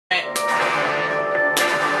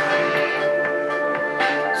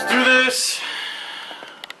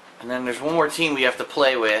then there's one more team we have to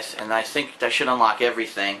play with, and I think that should unlock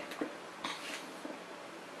everything.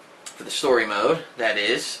 For the story mode, that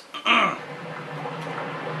is.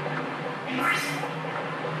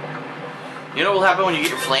 You know what will happen when you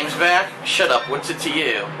get your flames back? Shut up, what's it to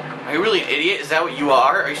you? Are you really an idiot? Is that what you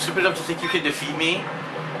are? Are you stupid enough to think you can defeat me?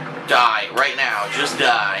 Die, right now, just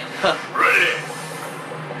die. Ready,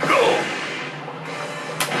 go!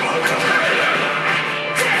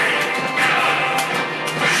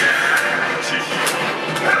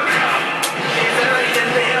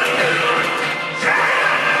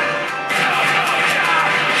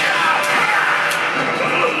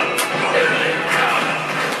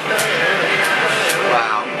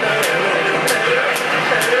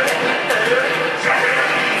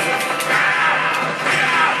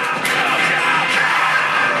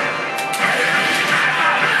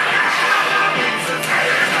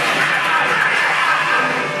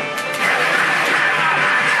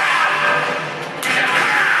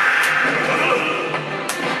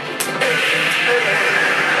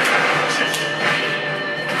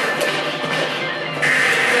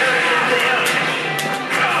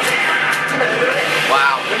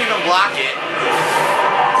 Block it.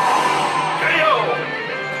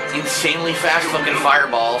 Insanely fast fucking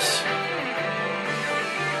fireballs.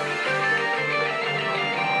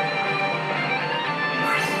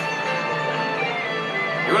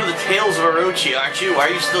 You're one of the Tales of Orochi, aren't you? Why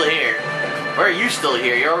are you still here? Why are you still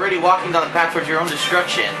here? You're already walking down the path towards your own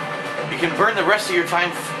destruction. You can burn the rest of your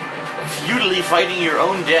time futilely fighting your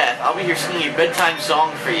own death. I'll be here singing a bedtime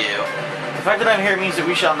song for you. The fact that I'm here means that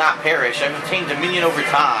we shall not perish. I've obtained dominion over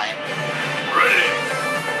time. Ready,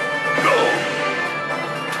 go! What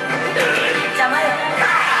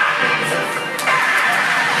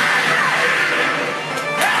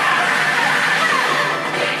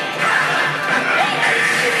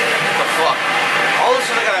the fuck? All of a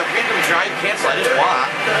sudden I got a random drive cancel I didn't want.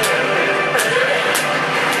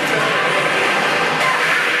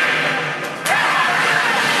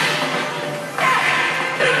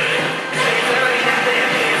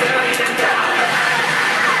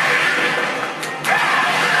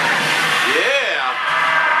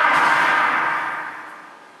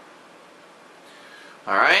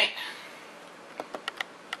 Alright.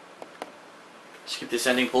 Skip this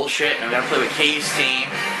ending bullshit, and I'm gonna play with K's team.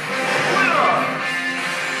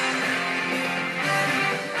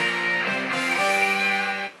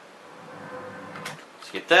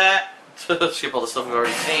 Skip that. Skip all the stuff we've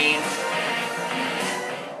already seen.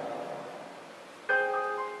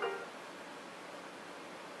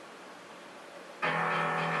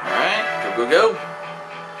 Alright, go, go, go.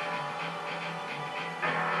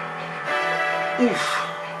 Oof.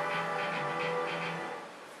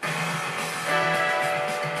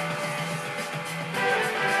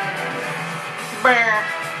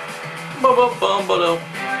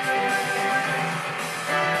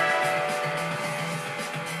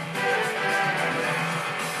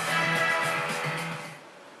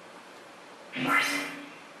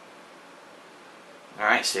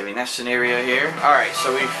 Alright, saving that scenario here. Alright,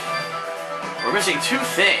 so we're missing two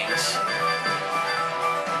things.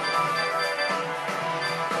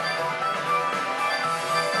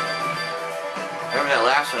 Whatever that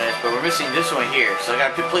last one is, but we're missing this one here. So I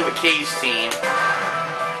gotta play with K's team.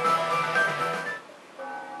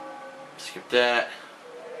 Skip that.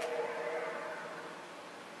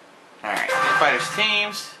 Alright, King Fighters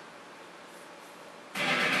teams.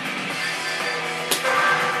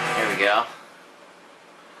 Here we go.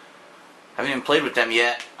 I haven't even played with them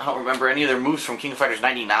yet. I don't remember any of their moves from King of Fighters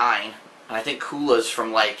 99. And I think Kula's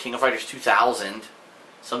from like King of Fighters 2000.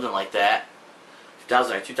 Something like that.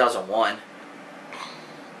 2000 or 2001.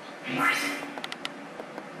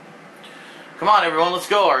 Come on everyone, let's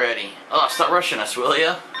go already. Oh, stop rushing us, will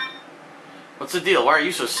ya? What's the deal? Why are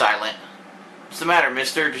you so silent? What's the matter,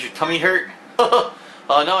 mister? Does your tummy hurt? Oh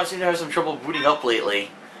no, I seem to have some trouble booting up lately.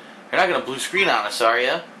 You're not gonna blue screen on us, are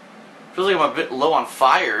ya? Feels like I'm a bit low on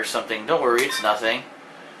fire or something. Don't worry, it's nothing.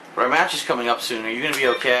 But our match is coming up soon. Are you gonna be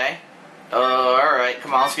okay? Alright,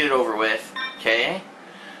 come on, let's get it over with. Okay?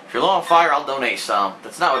 If you're low on fire, I'll donate some.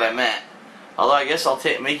 That's not what I meant. Although I guess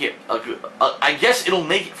make it a good. I guess it'll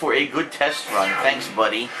make it for a good test run. Thanks,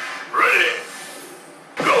 buddy. Ready,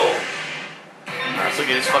 go! Alright, let's look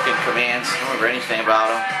at his fucking commands. I don't remember anything about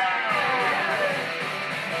him.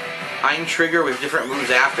 I'm trigger with different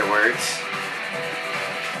moves afterwards.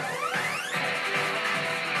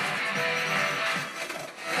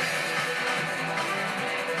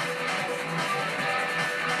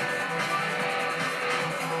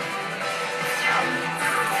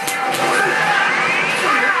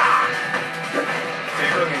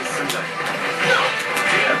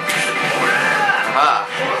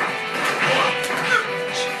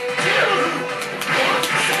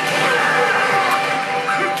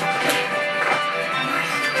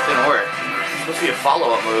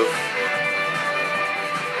 follow-up move.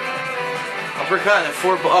 Uppercut and then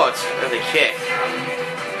forward. Oh, it's the kick.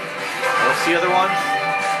 What's the other one?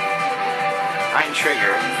 Iron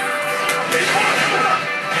Trigger.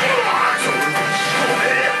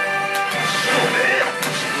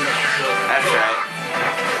 That's right.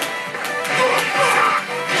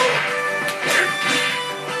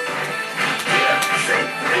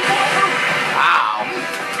 Ow.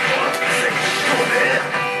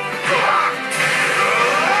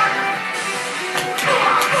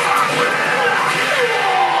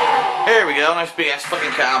 There we go. Nice big ass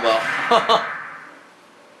fucking combo.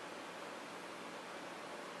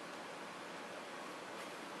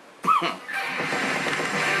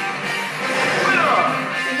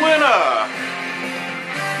 Winner!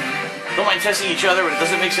 Don't mind testing each other, but it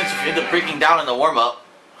doesn't make sense if you end up breaking down in the warm-up.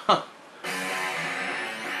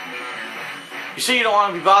 You say you don't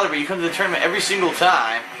want to be bothered, but you come to the tournament every single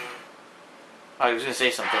time. Oh, I was going to say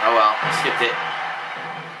something. Oh well, I skipped it.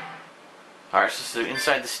 Alright, so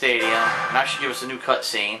inside the stadium. Now should give us a new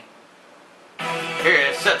cutscene. Here it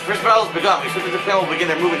is. Set. The first battle has begun. We expect that the panel will begin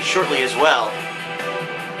their movement shortly as well.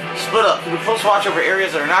 Split up. Keep a close watch over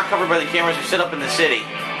areas that are not covered by the cameras we set up in the city.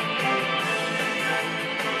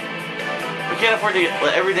 We can't afford to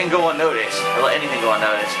let everything go unnoticed, or let anything go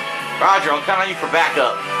unnoticed. Roger, I'll count on you for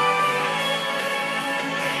backup.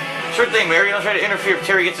 Sure thing, Mary. Don't try to interfere if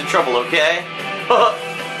Terry gets in trouble, okay?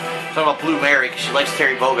 Talking about Blue Mary, because she likes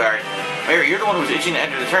Terry Bogard. Mary, you're the one who's itching to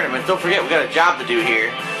enter the tournament. Don't forget, we got a job to do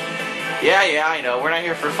here. Yeah, I know. We're not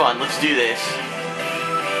here for fun. Let's do this.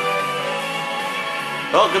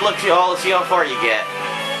 Well, good luck to you all. Let's see how far you get.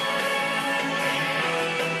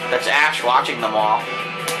 That's Ash watching them all.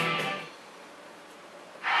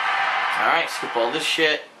 Alright, skip all this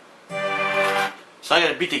shit. So I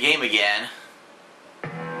gotta beat the game again.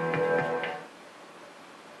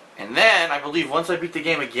 And then, I believe once I beat the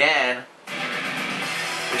game again,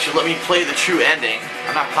 they should let me play the true ending.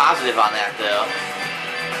 I'm not positive on that, though.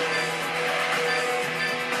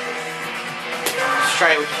 Let's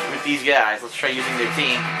try it with these guys. Let's try using their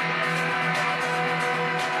team.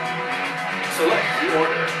 Select the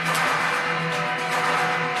order.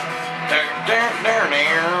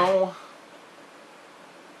 Now.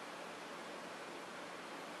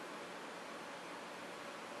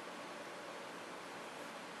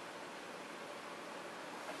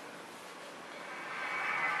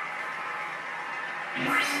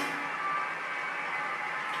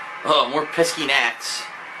 Oh, more pesky gnats.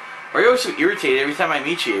 Why are you always so irritated every time I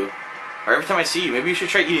meet you? Or every time I see you? Maybe you should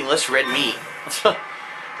try eating less red meat. Are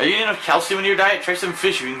you eating enough calcium in your diet? Try some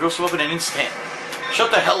fish. You can grow some up in an instant.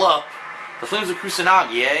 Shut the hell up. The flames of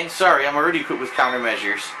Kusanagi, eh? Sorry, I'm already equipped with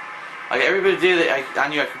countermeasures. I got every bit of data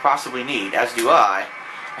on you I could possibly need, as do I.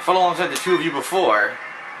 I fought alongside the two of you before.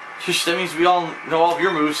 That means we all know all of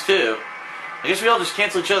your moves, too. I guess we all just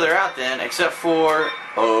cancel each other out then, except for...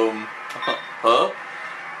 Huh?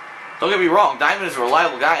 Don't get me wrong, Diamond is a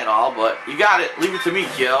reliable guy and all, but you got it. Leave it to me,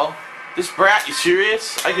 Kyo. This brat, you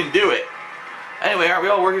serious? I can do it. Anyway, aren't we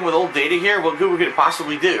all working with old data here? What good we could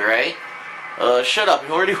possibly do, right? Shut up.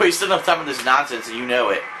 You've already wasted enough time on this nonsense and you know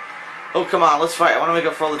it. Oh, come on, let's fight. I want to make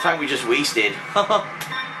up for all the time we just wasted.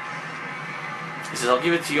 He says, I'll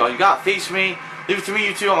give it to you all you got. Face me. Leave it to me,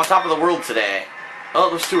 you two. I'm on top of the world today. Oh,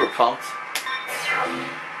 those two are pumped.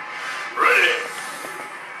 Ready.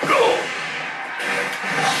 Go.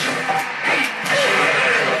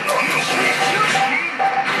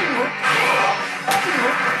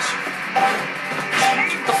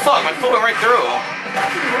 What the fuck? My foot went right through him.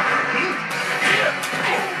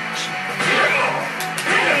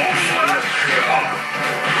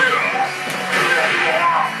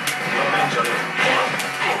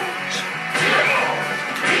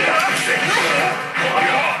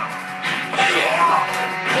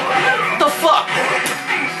 What the fuck?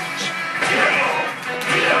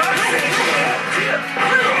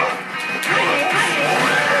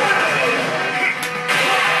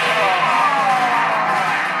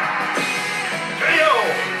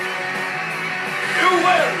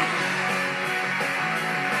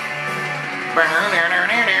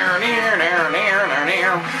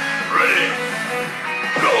 Ready.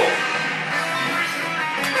 Go.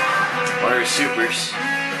 What are his supers?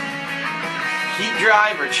 Heat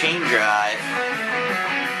drive or chain drive?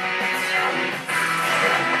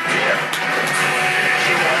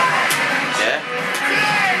 Yeah.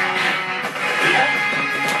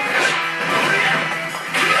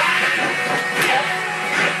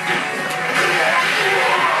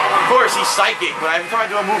 Of course he's psychic, but every time I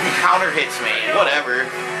do a move he counter hits me. Whatever.